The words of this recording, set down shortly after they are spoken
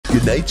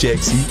Good night,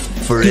 Jaxi.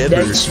 Forever. Good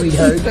night,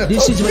 sweetheart.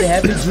 This is what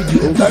happens when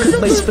you open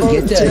my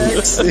spaghetti.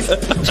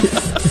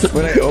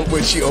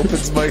 When she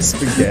opens my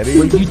spaghetti.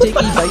 When you take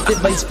a bite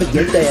of my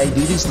spaghetti, I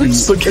do this to you.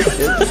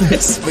 Spaghetti.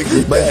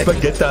 My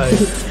spaghetti.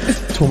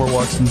 Tomer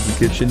walks into the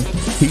kitchen.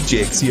 Hey,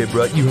 Jaxi, I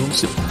brought you home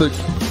some food.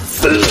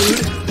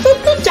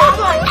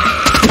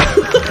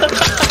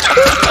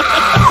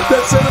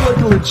 That sounded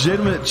like a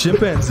legitimate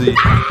chimpanzee.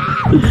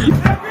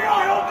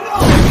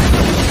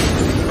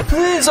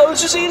 Please, I was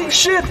just eating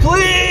shit,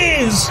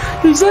 please!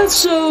 Is that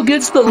so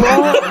against the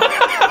law?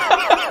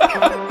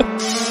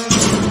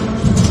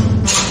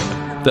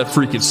 That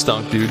freaking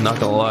stunk, dude, not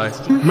gonna lie.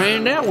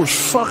 Man, that was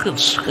fucking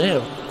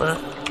scary.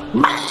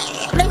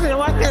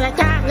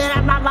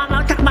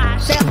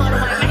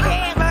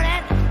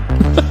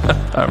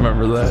 I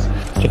remember that.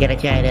 You gotta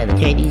try it on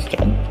the Chinese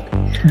guy.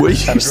 What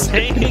are you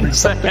saying,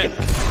 Zach?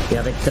 You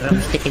know, the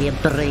drumstick and the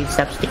brain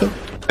stop sticking.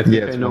 I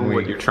think I know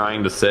what you're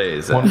trying to say.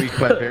 Is that 1 week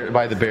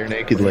by the bare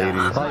naked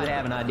ladies. I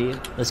have an idea.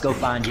 Let's go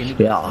find Jimmy.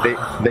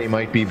 Yeah. They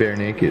might be bare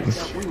naked.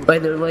 By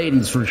their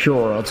ladies for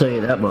sure, I'll tell you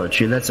that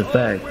much, and that's a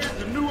fact.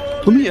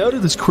 Let me out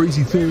of this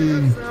crazy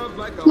thing.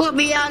 Let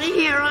me out of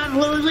here, I'm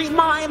losing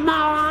my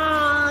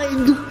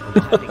mind.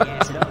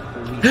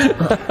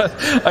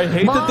 I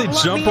hate that they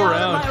jump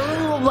around.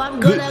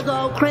 I'm gonna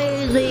go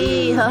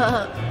crazy.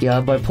 Yeah,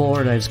 I'm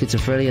bipolar, and I have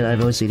schizophrenia, and I have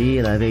OCD,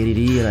 and I have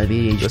ADD, and I have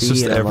ADHD, That's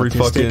just and I'm every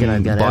autistic, fucking and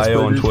I've got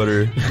bio on Asperger's.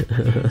 Twitter.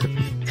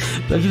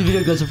 After the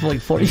video goes on for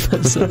like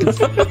 45 seconds.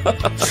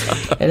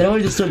 And then I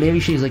would just start naming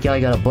shit. He's like, yeah, I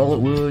got a bullet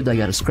wound, I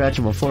got a scratch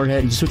on my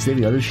forehead. He just starts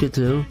naming other shit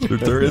too.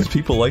 There is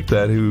people like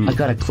that who... I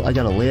got a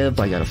limp,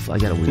 I got a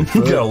weak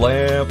foot. You got a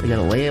lamp. I got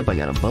a lamp, I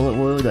got a bullet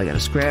wound, I got a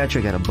scratch,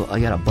 I got a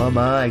bum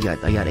eye, I got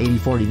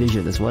 80/40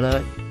 vision, that's what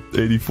I...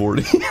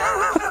 80/40.